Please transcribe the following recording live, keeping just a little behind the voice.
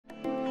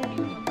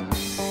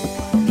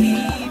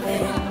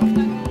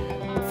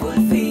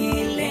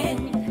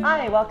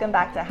Welcome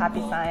back to Happy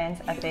Science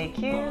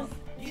FAQs.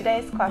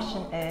 Today's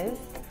question is,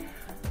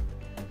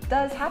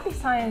 does Happy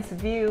Science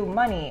view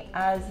money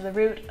as the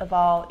root of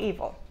all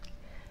evil?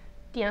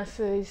 The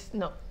answer is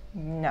no.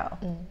 No.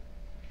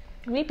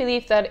 We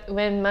believe that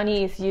when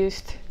money is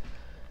used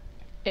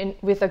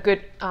with a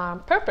good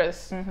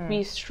purpose,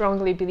 we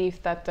strongly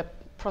believe that the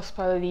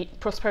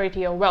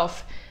prosperity or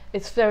wealth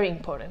is very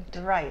important.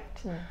 Right.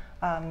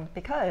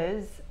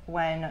 Because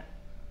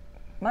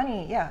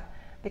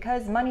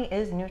money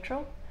is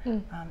neutral.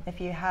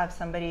 If you have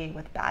somebody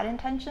with bad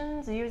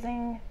intentions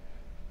using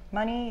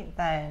money,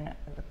 then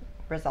the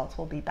results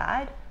will be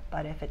bad.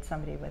 But if it's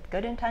somebody with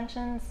good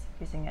intentions,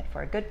 using it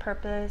for a good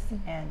purpose,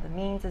 and the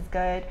means is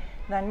good,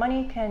 then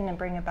money can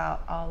bring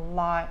about a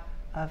lot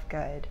of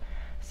good.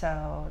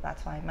 So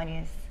that's why money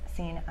is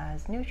seen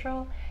as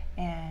neutral.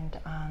 And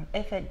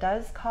if it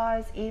does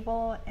cause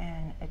evil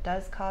and it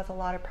does cause a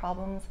lot of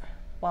problems,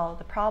 well,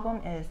 the problem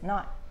is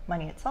not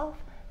money itself,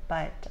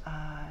 but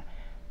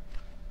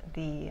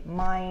the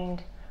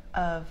mind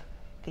of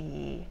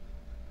the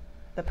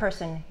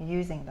person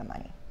using the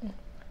money.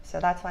 So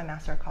that's why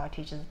Master Ka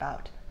teaches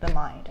about the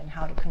mind and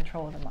how to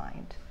control the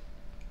mind.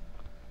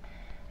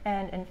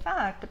 And in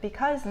fact,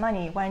 because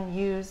money, when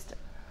used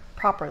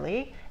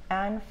properly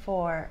and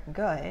for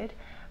good,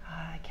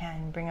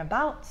 can bring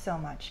about so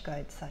much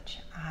good, such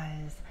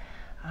as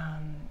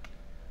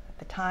at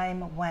the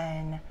time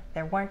when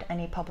there weren't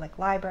any public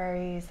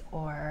libraries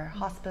or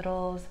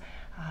hospitals,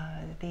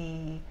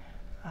 the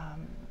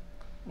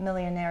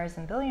millionaires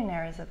and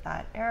billionaires of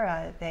that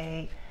era,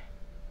 they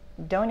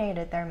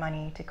donated their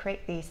money to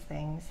create these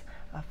things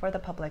for the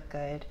public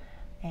good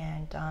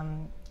and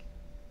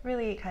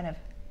really kind of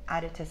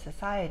added to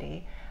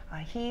society.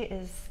 He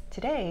is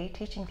today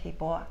teaching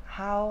people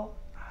how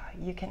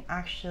you can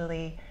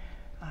actually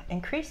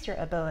increase your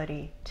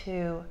ability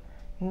to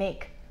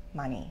make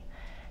money.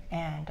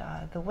 And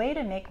the way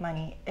to make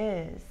money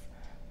is,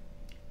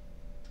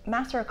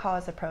 Master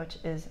Ka's approach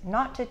is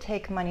not to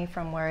take money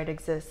from where it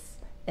exists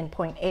in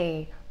point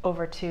A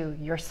over to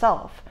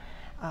yourself,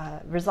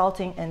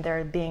 resulting in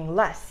there being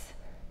less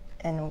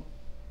in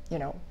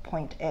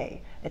point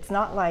A. It's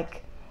not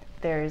like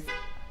there's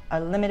a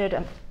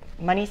limited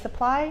money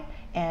supply,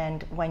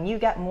 and when you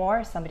get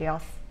more,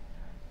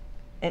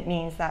 it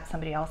means that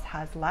somebody else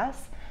has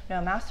less. No,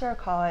 Master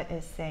Ka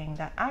is saying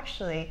that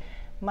actually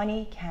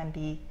money can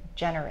be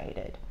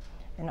generated.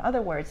 In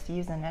other words, to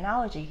use an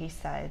analogy, he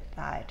said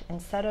that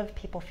instead of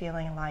people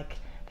feeling like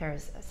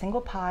there's a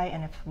single pie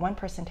and if one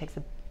person takes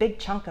a big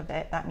chunk of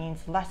it, that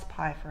means less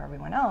pie for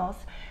everyone else,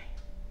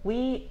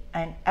 we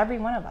and every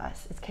one of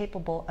us is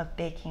capable of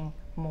baking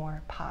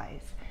more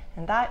pies.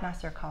 And that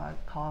Master Ka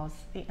calls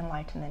the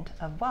enlightenment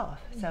of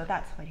wealth. So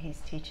that's what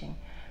he's teaching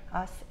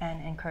us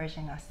and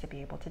encouraging us to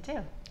be able to do.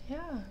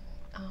 Yeah.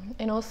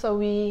 And also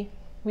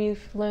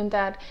we've learned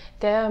that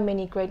there are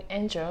many great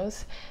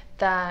angels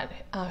that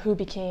who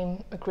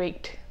became a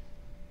great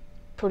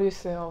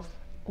producer of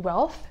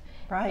wealth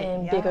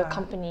in bigger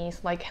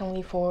companies like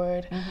Henry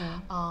Ford,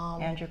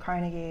 Andrew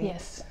Carnegie,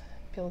 yes,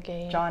 Bill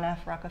Gates, John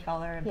F.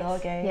 Rockefeller, Bill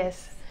Gates.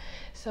 Yes.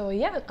 So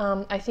yeah,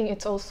 I think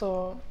it's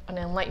also an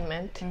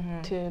enlightenment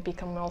to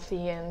become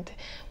wealthy. And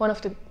one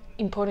of the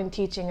important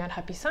teaching at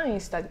Happy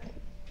Science is that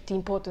the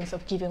importance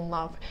of giving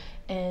love.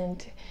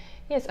 And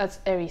yes, as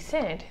Eri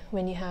said,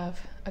 when you have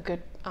a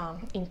good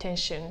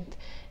intention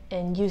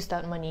and use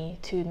that money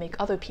to make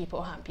other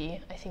people happy,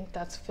 I think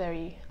that's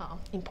very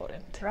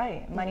important.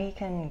 Right. Money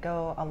can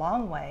go a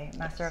long way.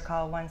 Master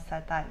Ka once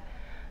said that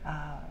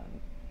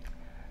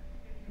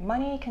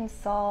money can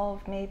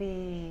solve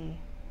maybe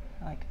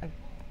like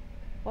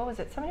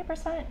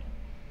 70%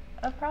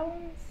 of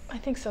problems? I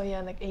think so, yeah,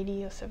 like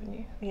 80 or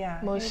 70. Yeah,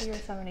 most 80 or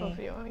 70. of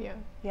your, yeah.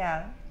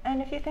 Yeah,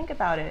 and if you think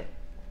about it,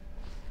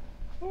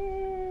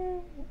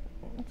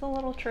 it's a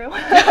little true.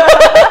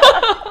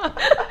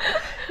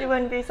 You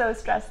wouldn't be so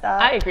stressed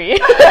out. I agree.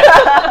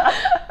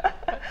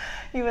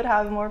 You would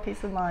have more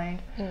peace of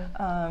mind.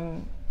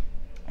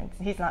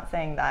 He's not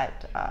saying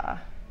that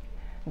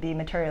be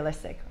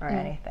materialistic or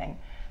anything.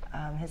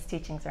 His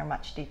teachings are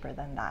much deeper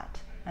than that.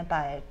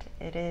 But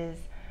it is,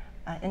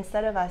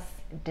 instead of us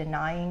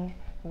denying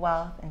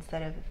wealth,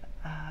 instead of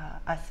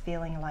us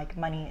feeling like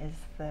money is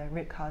the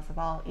root cause of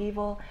all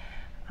evil,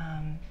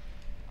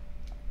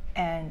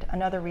 and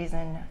another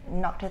reason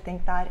not to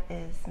think that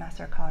is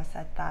Master Ka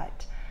said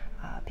that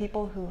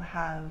people who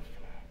have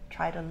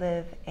tried to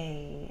live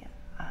a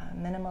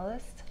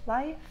minimalist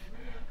life,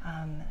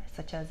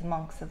 such as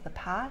monks of the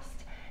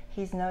past,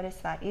 he's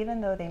noticed that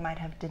even though they might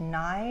have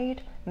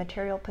denied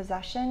material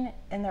possession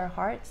in their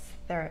hearts,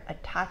 their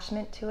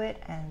attachment to it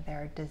and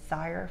their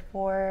desire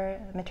for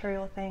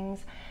material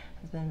things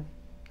has been,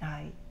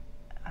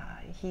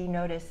 he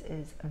noticed,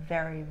 is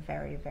very,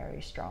 very,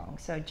 very strong.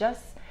 So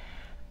just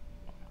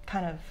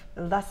kind of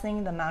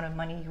lessening the amount of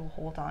money you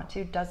hold on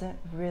to doesn't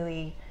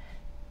really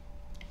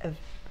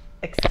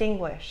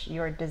extinguish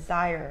your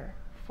desire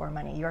for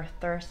money, your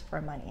thirst for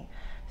money.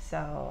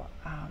 So,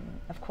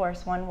 of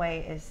course, one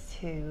way is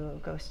to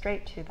go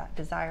straight to that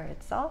desire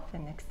itself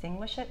and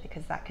extinguish it,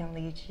 because that can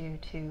lead you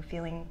to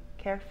feeling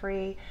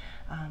carefree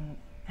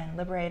and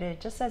liberated,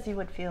 just as you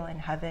would feel in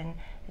heaven.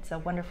 It's a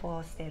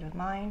wonderful state of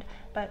mind.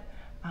 But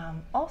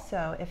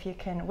also, if you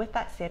can, with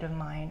that state of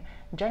mind,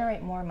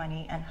 generate more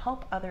money and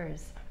help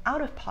others out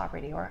of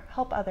poverty, or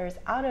help others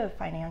out of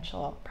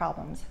financial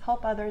problems,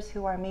 help others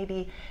who are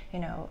maybe,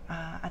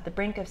 at the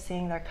brink of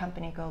seeing their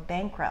company go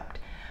bankrupt.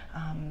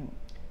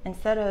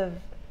 Instead of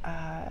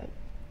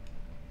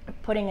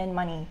putting in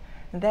money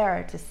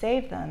there to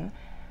save them,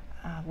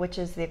 which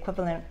is the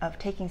equivalent of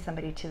taking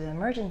somebody to the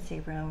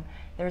emergency room,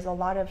 there's a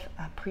lot of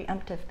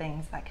preemptive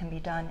things that can be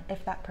done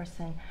if that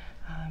person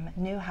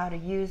knew how to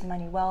use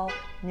money well,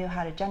 knew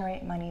how to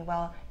generate money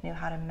well, knew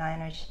how to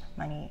manage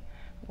money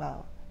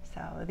well.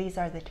 So these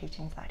are the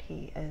teachings that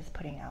he is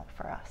putting out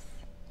for us.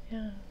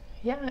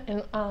 Yeah,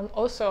 and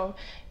also,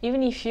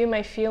 even if you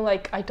might feel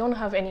like I don't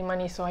have any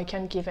money, so I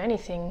can't give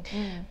anything,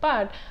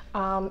 but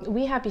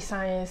we Happy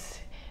Science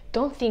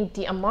don't think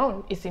the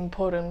amount is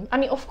important. I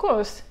mean, of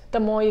course,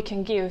 the more you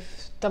can give,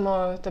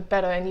 the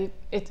better, and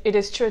it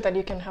is true that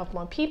you can help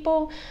more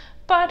people,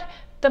 but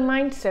the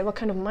mindset, what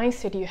kind of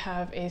mindset you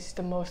have, is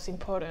the most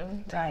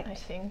important, right? I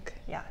think.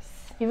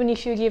 Yes. Even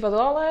if you give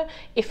 $1,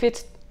 if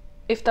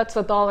that's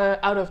 $1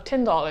 out of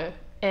 $10,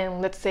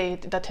 and let's say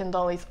that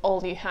 $10 is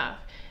all you have,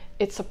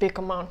 it's a big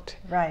amount,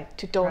 right,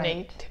 to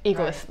donate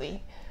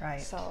egoistically.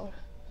 Right. So,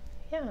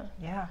 yeah.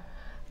 Yeah.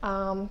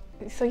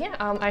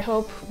 I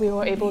hope we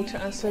were able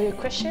to answer your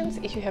questions.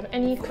 If you have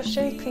any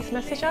questions, please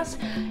message us,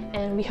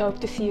 and we hope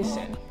to see you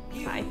soon.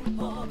 Bye.